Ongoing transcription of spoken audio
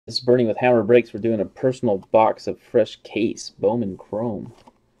This is Burning with Hammer Breaks. We're doing a personal box of fresh case Bowman Chrome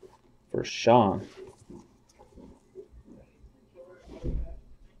for Sean.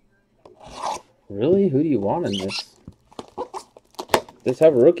 Really? Who do you want in this? This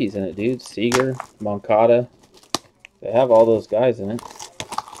have rookies in it, dude. Seager, Moncada. They have all those guys in it.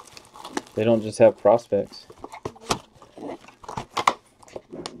 They don't just have prospects.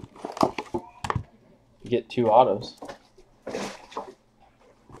 You get 2 autos.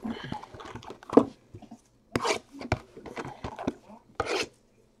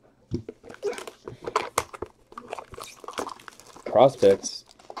 Prospects,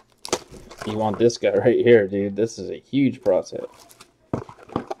 you want this guy right here, dude. This is a huge prospect.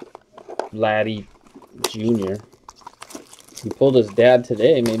 Vladdy Jr. He pulled his dad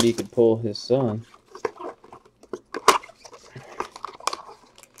today. Maybe he could pull his son.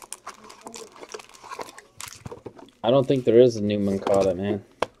 I don't think there is a new Moncada, man.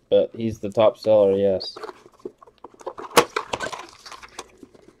 But he's the top seller, yes.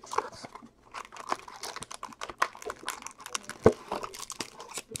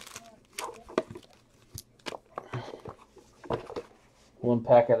 One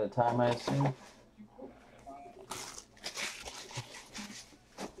pack at a time, I assume.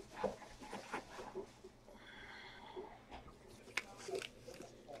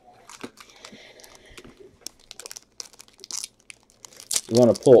 You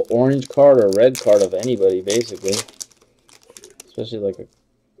want to pull orange card or red card of anybody, basically. Especially like a...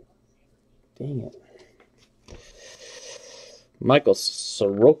 Dang it. Michael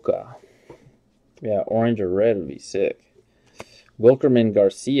Soroka. Yeah, orange or red would be sick. Wilkerman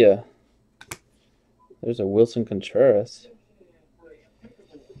Garcia. There's a Wilson Contreras.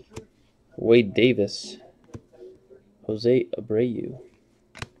 Wade Davis. Jose Abreu.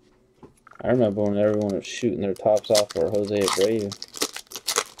 I remember when everyone was shooting their tops off for Jose Abreu.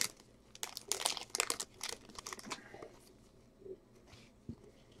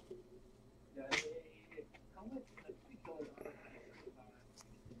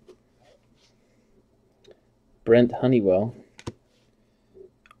 Brent Honeywell.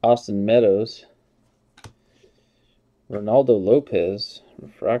 Austin Meadows. Ronaldo Lopez,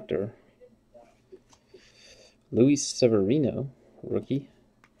 refractor. Luis Severino, rookie.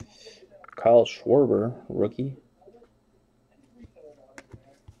 Kyle Schwarber, rookie.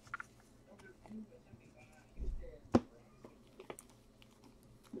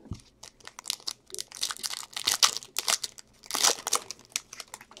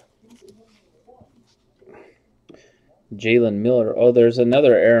 Jalen Miller. Oh, there's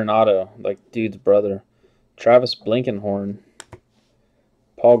another Arenado, like dude's brother. Travis Blankenhorn.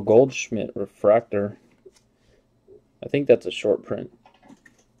 Paul Goldschmidt, refractor. I think that's a short print.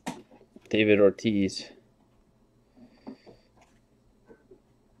 David Ortiz.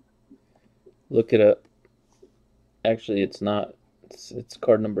 Look it up. Actually, it's not. It's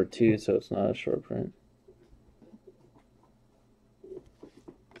card number 2, so it's not a short print.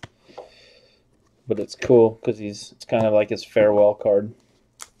 But it's cool because it's kind of like his farewell card.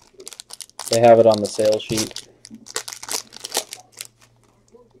 They have it on the sale sheet.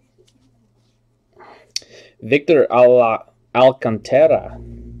 Victor Alcantara.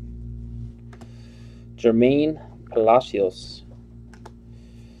 Jermaine Palacios.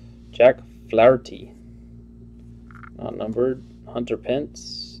 Jack Flaherty. Not numbered. Hunter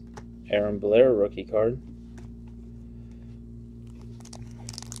Pence. Aaron Blair, rookie card.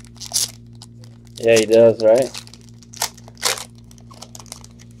 Yeah, he does, right?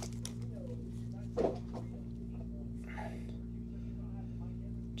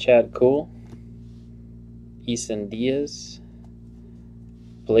 Chad Cool. Eason Diaz.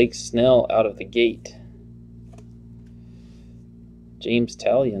 Blake Snell out of the gate. James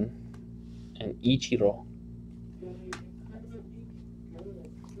Talion. And Ichiro.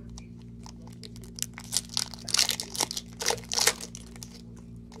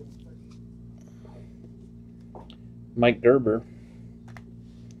 Mike Gerber.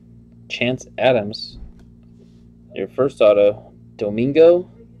 Chance Adams. Your first auto,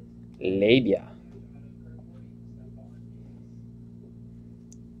 Domingo Labia.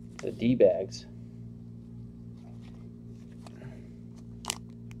 The D-bags.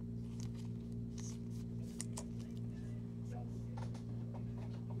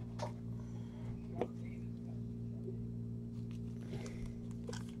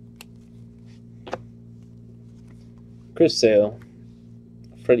 Chris Sale.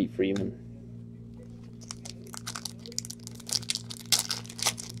 Freddie Freeman.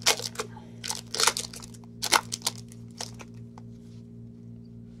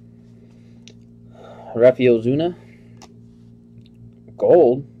 Rafael Zuna.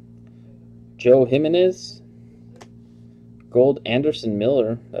 Gold. Joe Jimenez. Gold Anderson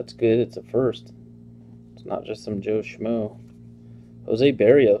Miller. That's good. It's a first. It's not just some Joe Schmo. Jose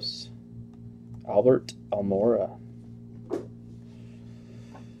Barrios. Albert Almora.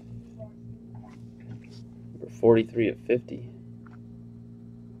 Number 43 of 50.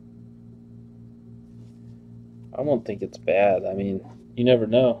 I won't think it's bad. I mean, you never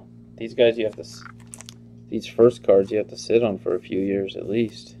know. These guys, you have to. These first cards, you have to sit on for a few years at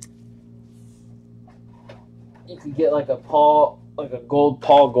least. You can get like a gold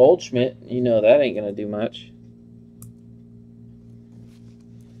Paul Goldschmidt. You know that ain't gonna do much.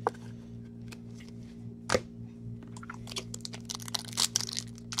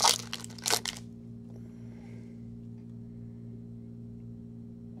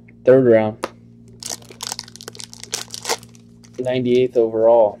 Third round. 98th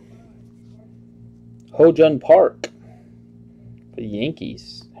overall. Ho-Jun Park for the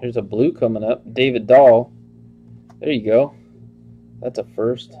Yankees. Here's a blue coming up. David Dahl. There you go. That's a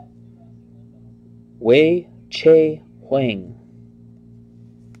first. Wei Che Huang.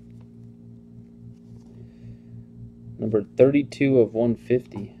 Number 32 of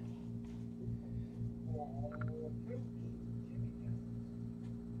 150.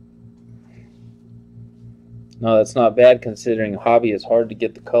 No, that's not bad considering Hobby is hard to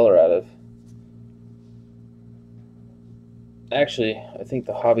get the color out of. Actually, I think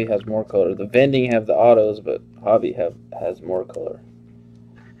the Hobby has more color. The vending have the autos, but Hobby has more color.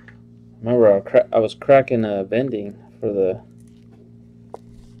 Remember, I was cracking vending for the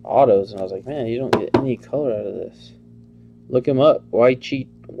autos, and I was like, man, you don't get any color out of this. Look him up, Wai Chi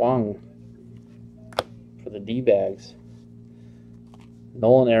Wang for the D-bags.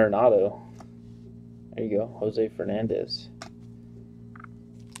 Nolan Arenado. There you go, Jose Fernandez.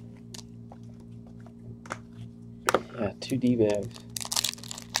 Yeah, 2 D-bags.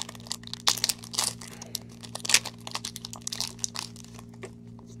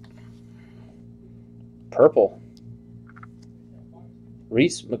 Purple.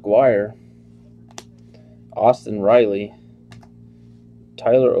 Reese McGuire. Austin Riley.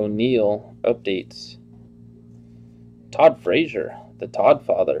 Tyler O'Neill updates. Todd Frazier, the Todd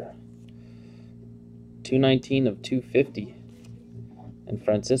father. 219 of 250. And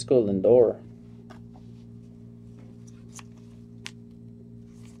Francisco Lindor.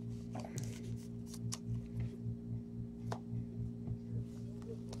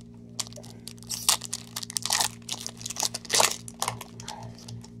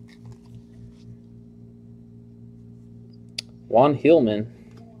 Juan Hillman.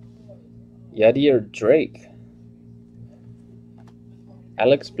 Yadier Drake.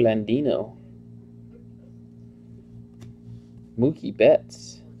 Alex Blandino. Mookie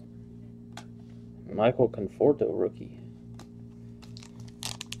Betts. Michael Conforto rookie.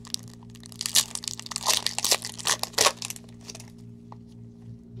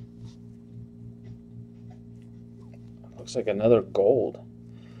 Looks like another gold.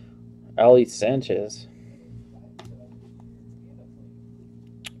 Ali Sanchez.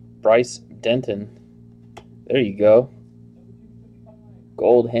 Bryce Denton. There you go.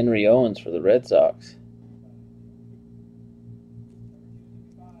 Gold Henry Owens for the Red Sox.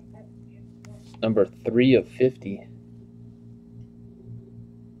 Number 3 of 50.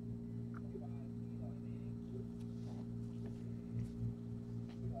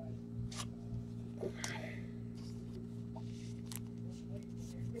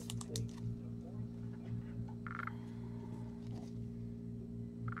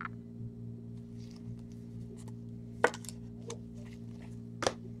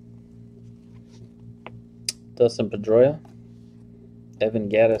 Dustin Pedroia. Evan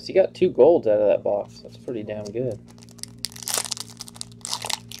Gattis. You got 2 golds out of that box. That's pretty damn good.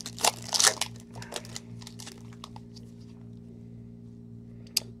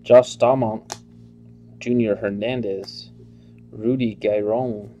 Josh Staumont. Junior Hernandez. Rudy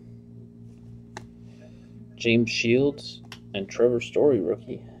Guerrero. James Shields. And Trevor Story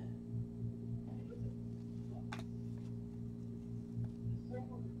rookie.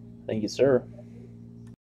 Thank you, sir.